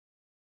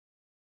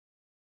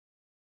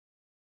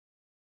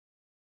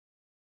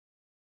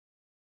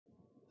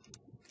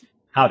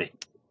Howdy.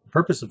 The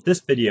purpose of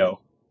this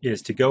video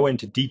is to go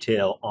into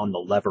detail on the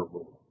lever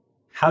rule.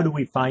 How do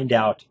we find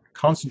out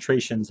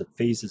concentrations of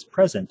phases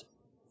present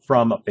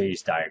from a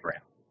phase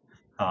diagram?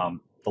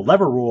 The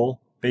lever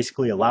rule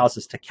basically allows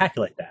us to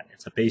calculate that.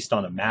 It's based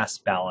on a mass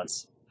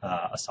balance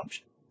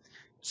assumption.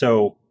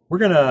 So we're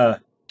going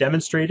to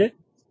demonstrate it,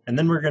 and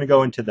then we're going to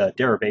go into the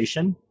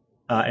derivation,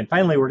 and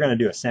finally we're going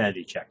to do a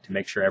sanity check to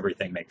make sure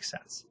everything makes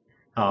sense.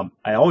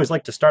 I always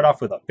like to start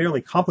off with a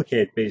fairly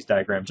complicated phase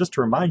diagram just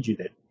to remind you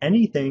that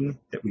anything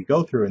that we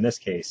go through in this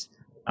case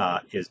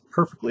is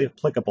perfectly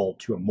applicable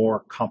to a more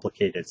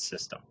complicated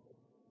system.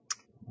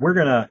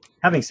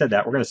 Having said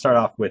that, we're going to start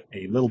off with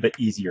a little bit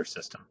easier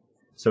system.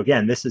 So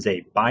again, this is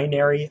a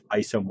binary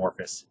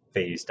isomorphous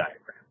phase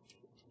diagram.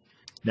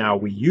 Now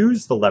we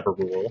use the lever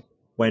rule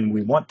when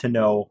we want to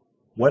know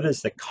what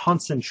is the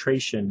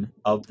concentration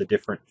of the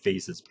different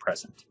phases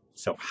present.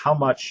 So how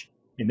much,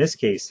 in this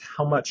case,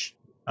 how much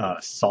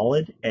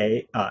solid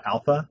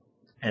alpha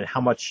and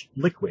how much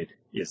liquid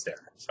is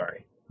there?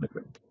 Sorry,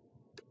 liquid.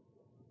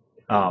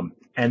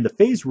 And the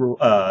phase rule,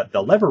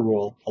 the lever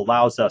rule,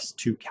 allows us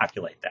to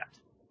calculate that.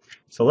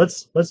 So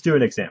let's do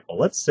an example.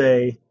 Let's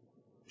say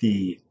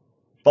the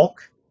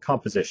bulk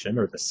composition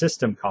or the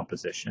system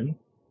composition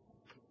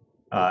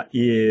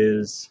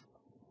is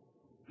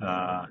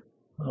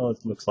well,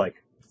 it looks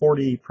like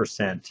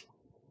 40%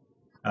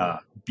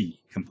 B,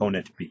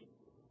 component B.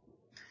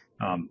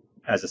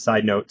 As a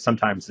side note,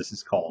 sometimes this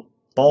is called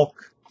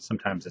bulk,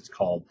 sometimes it's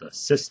called the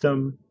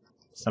system,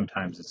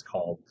 sometimes it's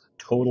called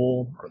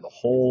total or the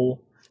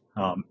whole.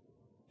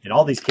 In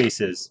all these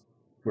cases,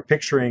 we're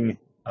picturing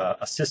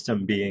a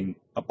system being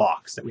a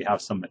box that we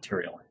have some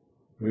material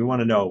in. We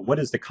want to know what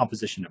is the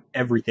composition of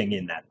everything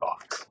in that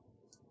box.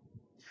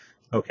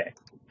 Okay,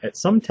 at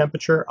some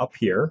temperature up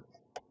here,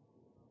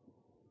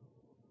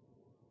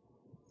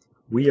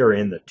 we are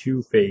in the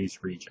two-phase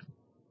region.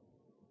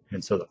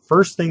 And so the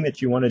first thing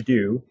that you want to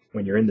do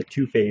when you're in the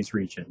two-phase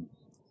region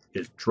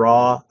is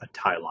draw a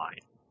tie line.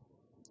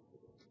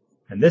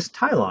 And this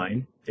tie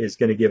line is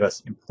going to give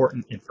us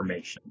important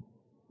information.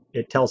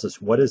 It tells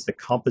us what is the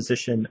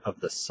composition of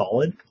the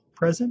solid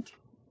present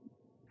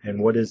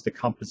and what is the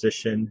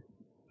composition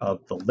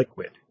of the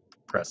liquid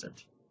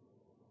present.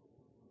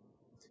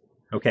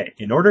 Okay,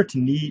 in order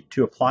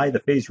to apply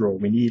the phase rule,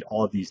 we need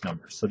all of these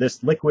numbers. So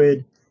this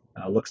liquid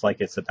looks like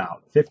it's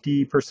about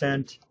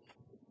 50%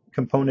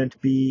 component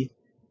B.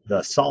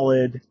 The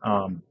solid,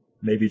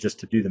 maybe just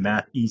to do the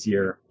math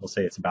easier, we'll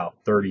say it's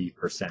about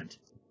 30%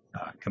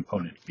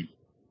 component B.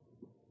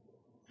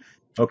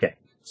 Okay,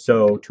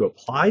 so to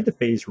apply the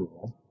phase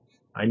rule,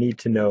 I need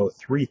to know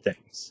three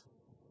things.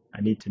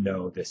 I need to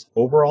know this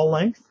overall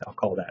length, I'll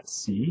call that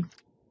C.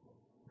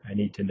 I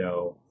need to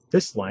know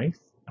this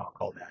length, I'll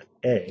call that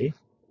A.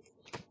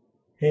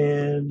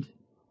 And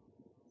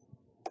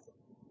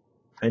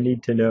I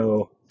need to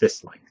know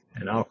this length,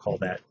 and I'll call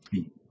that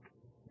B.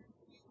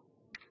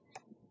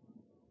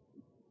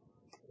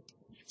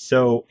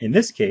 So in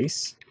this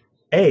case,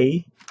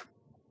 A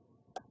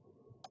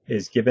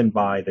is given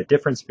by the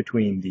difference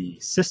between the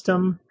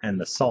system and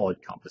the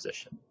solid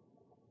composition.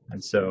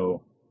 And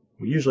so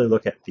we usually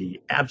look at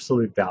the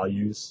absolute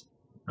values.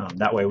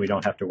 That way we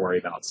don't have to worry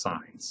about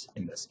signs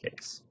in this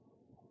case.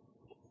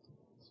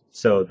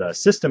 So the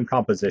system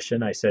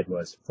composition I said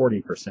was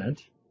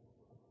 40%.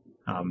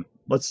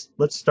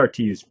 Let's start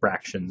to use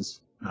fractions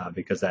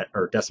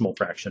or decimal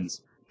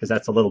fractions, because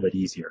that's a little bit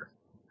easier.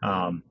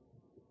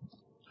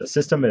 The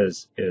system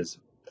is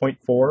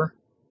 0.4.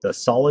 The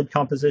solid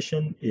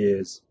composition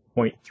is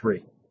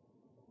 0.3.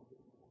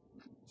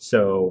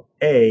 So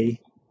A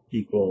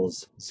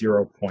equals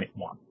 0.1.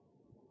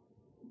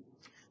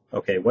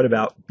 Okay, what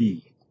about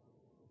B?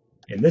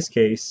 In this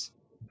case,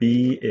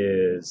 B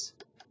is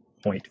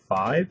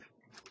 0.5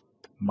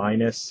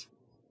 minus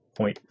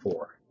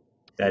 0.4.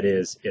 That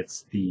is,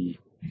 it's the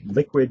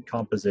liquid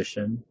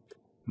composition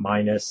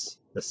minus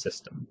the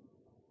system.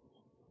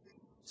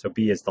 So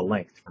B is the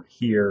length from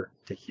here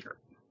to here.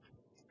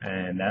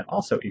 And that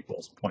also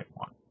equals 0.1.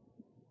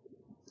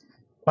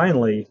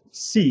 Finally,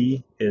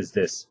 C is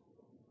this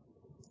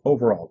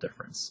overall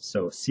difference.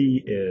 So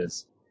C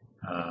is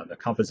the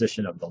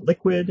composition of the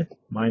liquid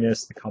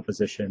minus the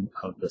composition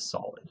of the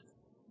solid.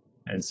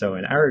 And so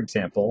in our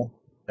example,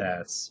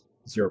 that's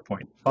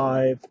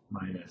 0.5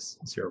 minus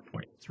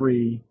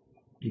 0.3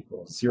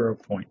 equals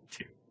 0.2.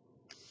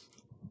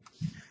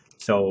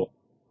 So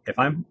if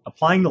I'm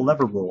applying the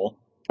lever rule,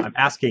 I'm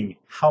asking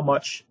how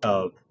much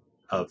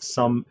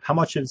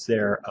is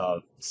there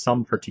of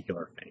some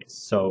particular phase.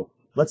 So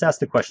let's ask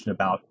the question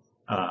about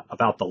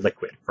the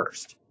liquid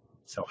first.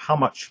 So how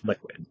much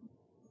liquid?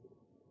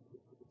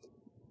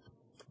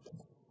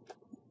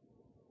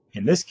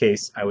 In this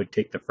case, I would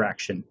take the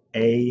fraction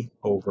A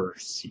over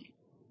C.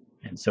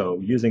 And so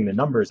using the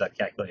numbers I've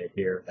calculated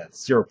here,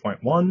 that's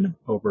 0.1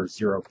 over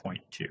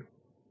 0.2.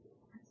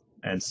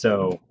 And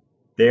so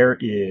there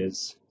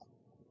is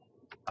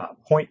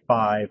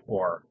 0.5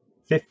 or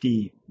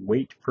 50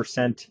 weight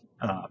percent,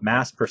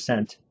 mass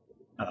fraction,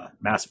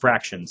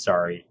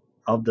 sorry,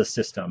 of the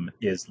system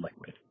is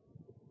liquid.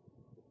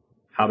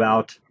 How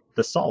about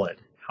the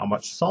solid? How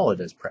much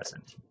solid is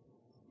present?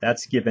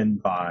 That's given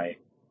by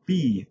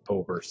B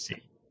over C.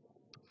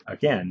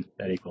 Again,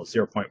 that equals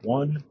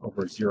 0.1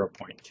 over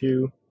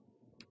 0.2,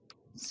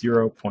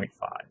 0.5.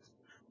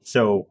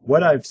 So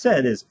what I've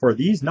said is for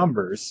these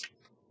numbers,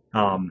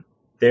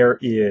 there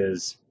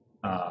is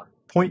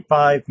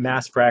 0.5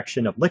 mass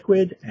fraction of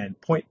liquid and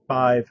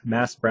 0.5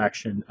 mass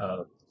fraction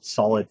of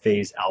solid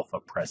phase alpha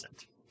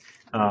present.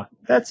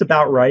 That's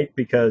about right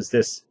because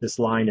this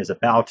line is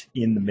about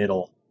in the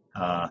middle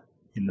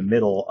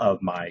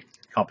of my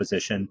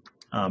composition.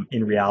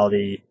 In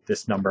reality,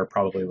 this number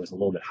probably was a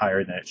little bit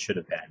higher than it should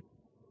have been.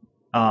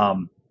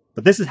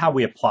 But this is how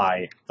we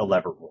apply the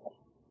lever rule.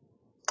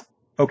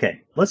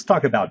 Okay, let's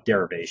talk about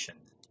derivation.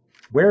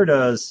 Where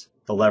does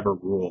the lever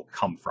rule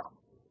come from?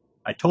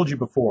 I told you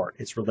before,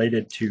 it's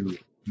related to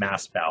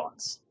mass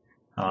balance.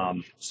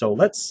 So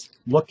let's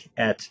look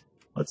at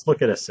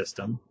a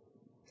system,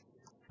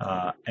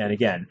 and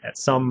again, at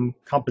some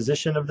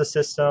composition of the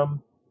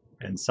system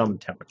and some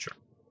temperature.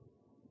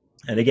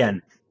 And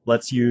again,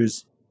 let's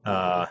use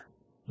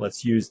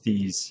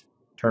these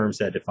terms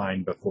that I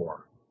defined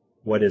before.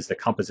 What is the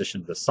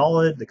composition of the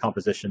solid, the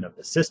composition of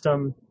the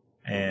system,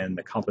 and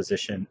the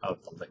composition of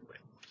the liquid?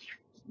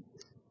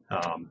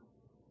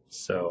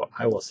 So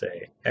I will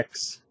say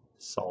X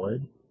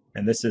solid,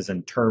 and this is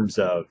in terms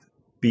of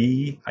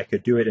B. I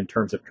could do it in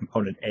terms of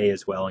component A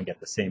as well and get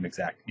the same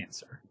exact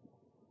answer.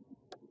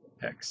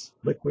 X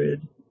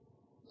liquid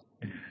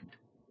and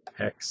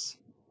X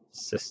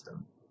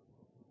system.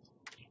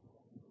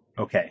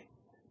 Okay,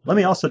 let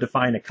me also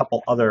define a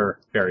couple other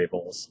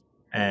variables,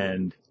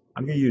 and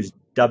I'm going to use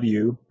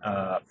W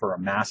for a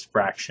mass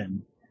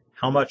fraction.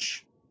 How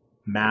much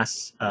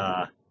mass,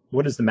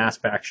 what is the mass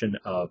fraction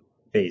of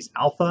phase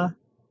alpha,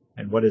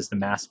 and what is the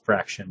mass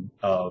fraction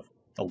of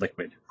the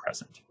liquid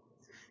present?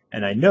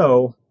 And I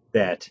know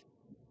that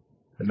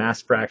the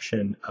mass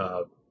fraction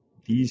of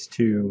these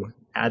two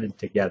added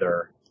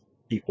together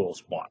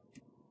equals 1,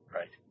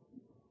 right?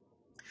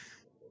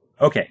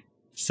 Okay,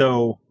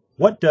 so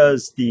what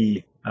does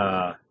the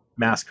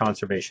mass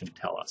conservation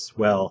tell us?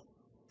 Well,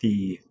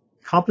 the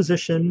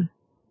composition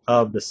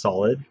of the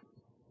solid,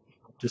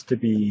 just to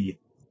be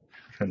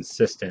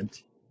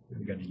consistent,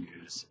 we're going to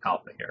use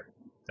alpha here.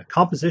 The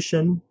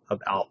composition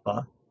of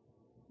alpha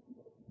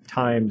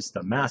times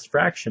the mass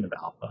fraction of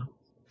alpha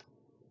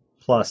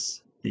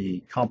plus the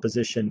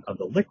composition of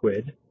the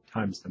liquid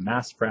times the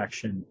mass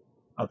fraction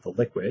of the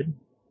liquid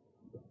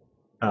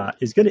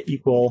is going to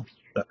equal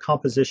the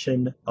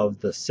composition of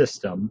the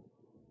system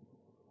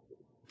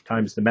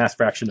times the mass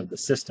fraction of the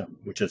system,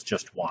 which is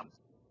just 1,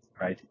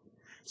 right?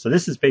 So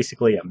this is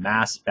basically a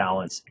mass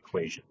balance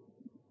equation.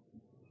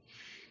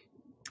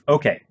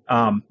 Okay,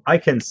 I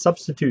can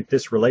substitute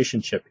this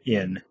relationship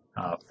in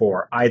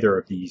for either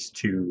of these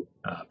two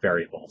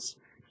variables.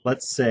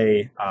 Let's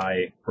say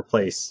I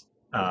replace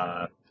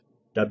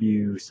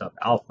W sub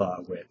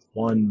alpha with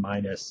 1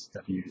 minus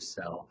W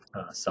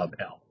sub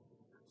L.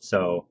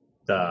 So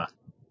the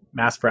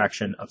mass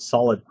fraction of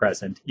solid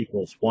present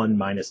equals 1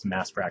 minus the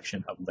mass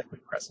fraction of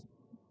liquid present.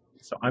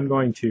 So I'm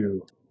going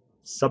to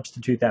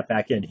substitute that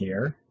back in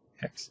here,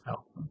 X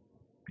alpha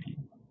B.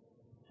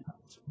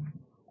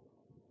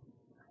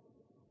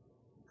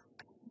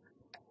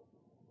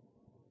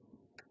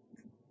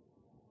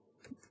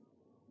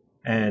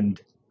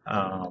 And,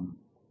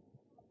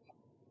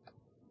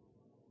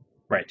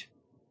 right.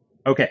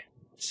 Okay,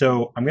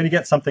 so I'm going to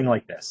get something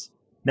like this.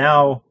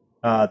 Now,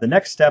 the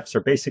next steps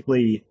are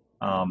basically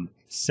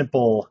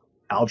simple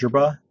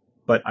algebra,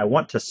 but I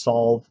want to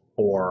solve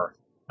for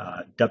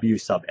W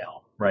sub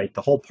L, right?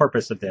 The whole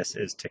purpose of this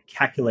is to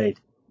calculate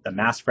the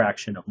mass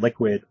fraction of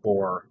liquid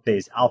or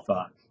phase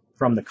alpha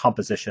from the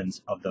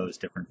compositions of those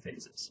different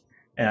phases.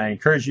 And I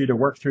encourage you to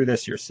work through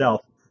this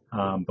yourself,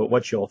 but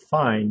what you'll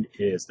find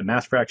is the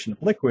mass fraction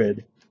of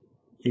liquid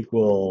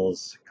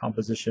equals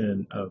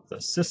composition of the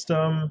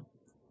system,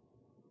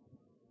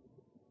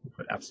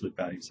 put absolute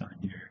value sign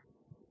here,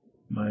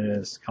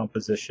 minus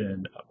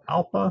composition of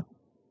alpha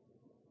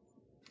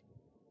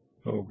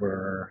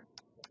over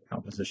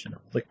composition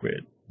of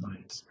liquid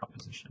minus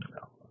composition of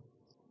alpha.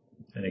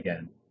 And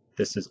again,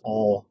 this is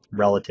all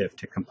relative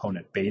to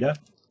component beta.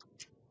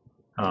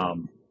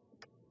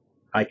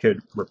 I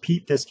could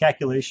repeat this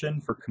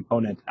calculation for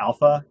component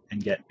alpha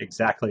and get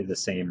exactly the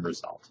same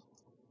result.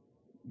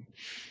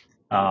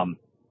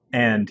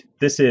 And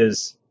this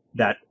is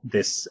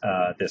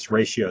this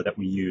ratio that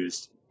we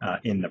used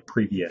in the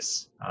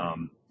previous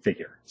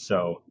figure.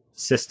 So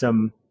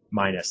system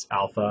minus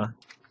alpha,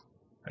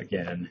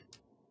 again,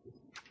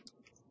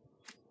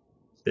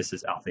 this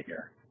is alpha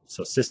here.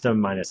 So system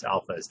minus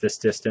alpha is this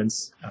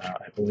distance.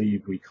 I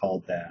believe we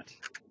called that,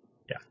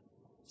 yeah.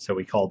 So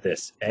we called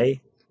this A.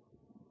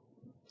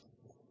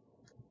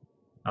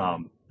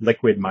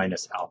 Liquid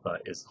minus alpha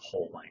is the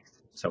whole length.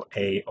 So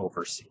A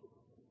over C.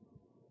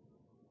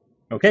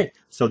 Okay,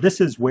 so this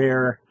is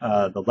where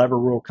the lever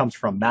rule comes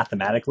from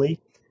mathematically.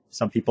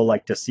 Some people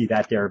like to see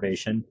that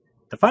derivation.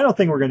 The final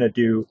thing we're going to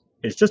do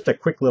is just a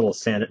quick little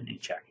sanity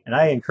check. And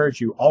I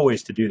encourage you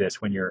always to do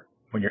this when you're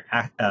when you're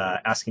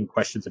asking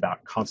questions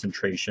about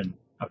concentration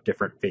of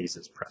different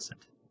phases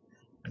present.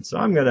 And so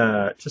I'm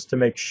gonna, just to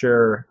make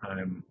sure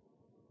I'm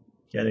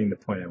getting the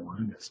point I want,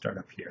 I'm gonna start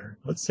up here.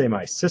 Let's say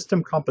my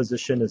system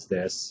composition is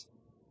this,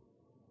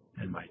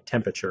 and my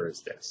temperature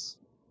is this.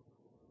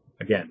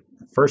 Again,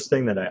 the first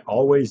thing that I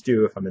always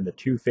do if I'm in the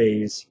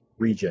two-phase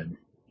region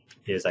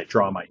is I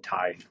draw my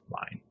tide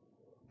line.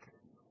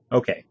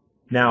 Okay,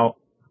 now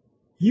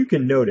you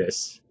can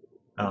notice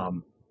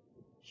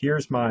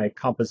here's my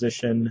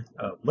composition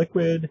of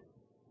liquid,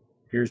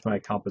 here's my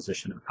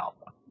composition of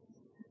alpha.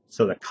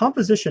 So the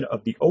composition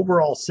of the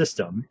overall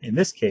system, in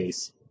this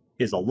case,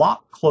 is a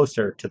lot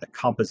closer to the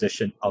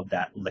composition of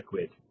that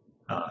liquid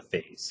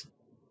phase.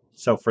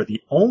 So for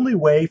the only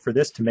way for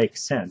this to make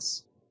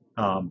sense,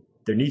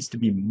 there needs to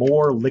be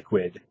more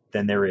liquid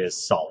than there is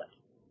solid.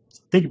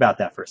 So think about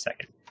that for a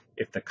second.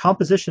 If the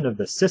composition of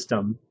the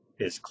system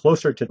is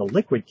closer to the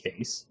liquid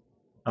case,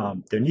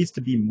 there needs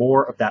to be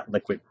more of that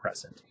liquid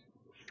present.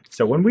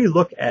 So when we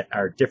look at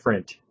our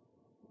different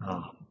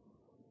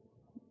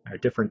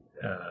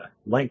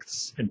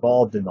lengths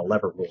involved in the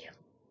lever rule,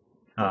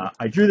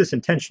 I drew this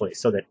intentionally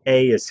so that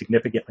A is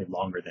significantly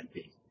longer than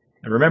B.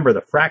 And remember,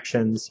 the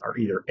fractions are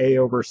either A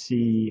over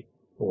C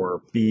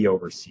or B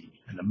over C.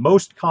 And the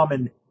most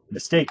common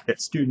mistake that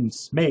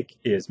students make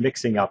is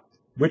mixing up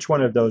which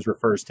one of those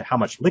refers to how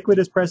much liquid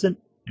is present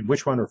and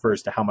which one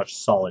refers to how much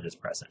solid is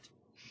present.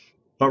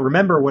 But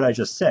remember what I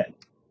just said.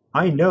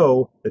 I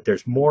know that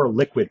there's more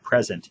liquid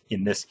present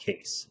in this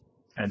case.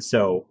 And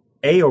so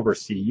A over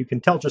C, you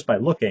can tell just by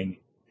looking,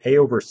 A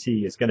over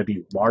C is going to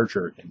be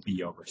larger than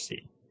B over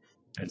C.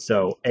 And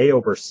so A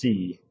over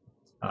C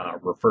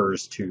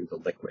refers to the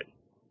liquid.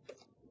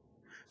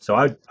 So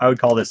I would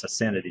call this a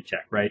sanity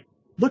check, right?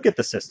 Look at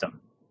the system.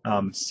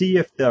 See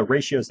if the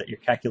ratios that you're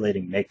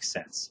calculating make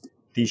sense.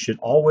 These should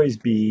always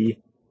be,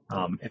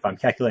 if I'm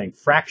calculating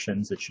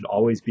fractions, it should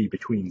always be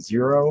between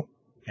 0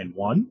 and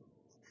 1.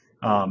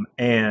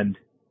 And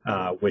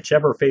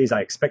whichever phase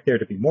I expect there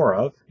to be more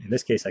of, in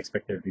this case I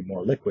expect there to be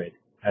more liquid,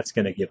 that's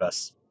going to give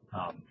us,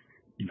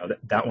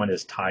 that one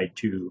is tied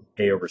to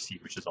A over C,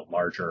 which is a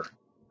larger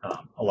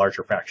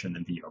fraction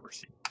than B over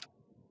C.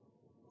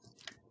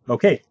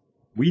 Okay,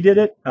 we did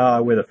it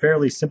with a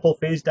fairly simple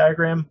phase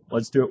diagram.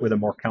 Let's do it with a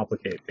more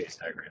complicated phase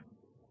diagram.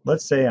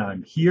 Let's say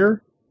I'm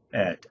here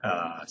at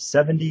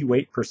 70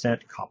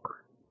 weight%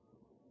 copper.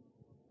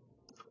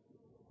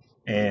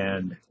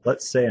 And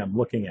let's say I'm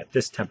looking at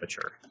this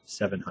temperature,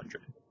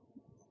 700.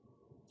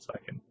 So I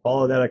can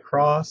follow that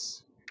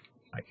across,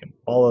 I can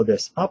follow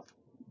this up,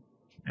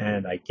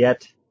 and I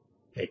get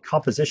a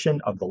composition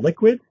of the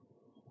liquid.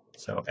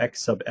 So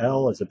X sub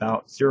L is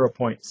about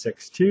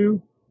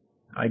 0.62.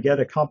 I get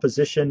a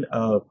composition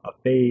of a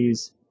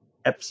phase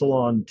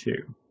epsilon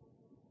 2.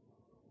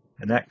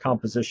 And that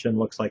composition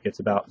looks like it's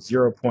about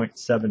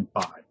 0.75.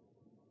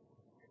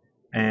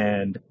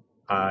 And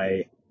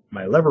my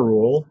lever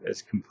rule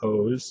is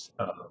composed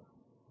of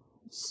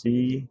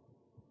C,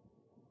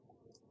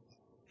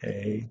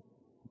 A,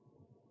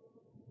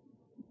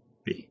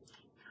 B.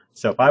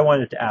 So if I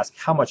wanted to ask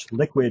how much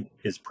liquid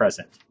is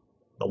present,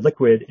 the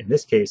liquid in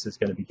this case is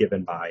going to be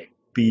given by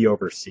B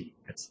over C.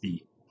 It's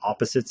the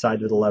opposite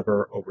side of the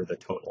lever over the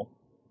total.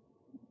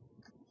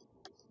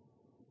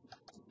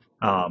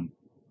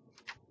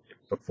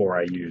 Before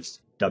I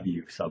used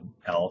W sub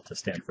L to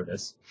stand for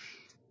this.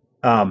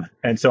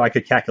 And so I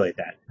could calculate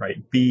that,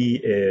 right? B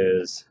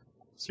is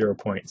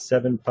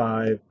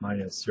 0.75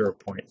 minus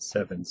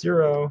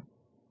 0.70.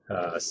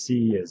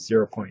 C is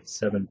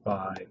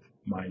 0.75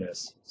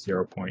 minus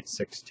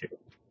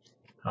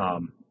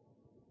 0.62.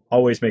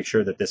 Always make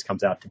sure that this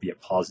comes out to be a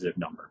positive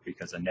number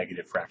because a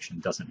negative fraction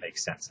doesn't make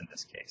sense in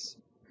this case.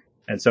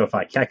 And so if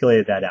I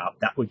calculated that out,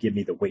 that would give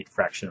me the weight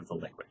fraction of the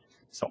liquid.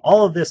 So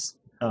all of this,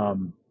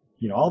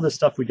 all this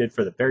stuff we did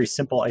for the very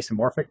simple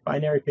isomorphic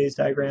binary phase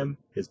diagram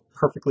is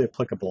perfectly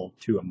applicable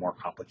to a more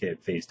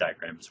complicated phase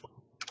diagram as well.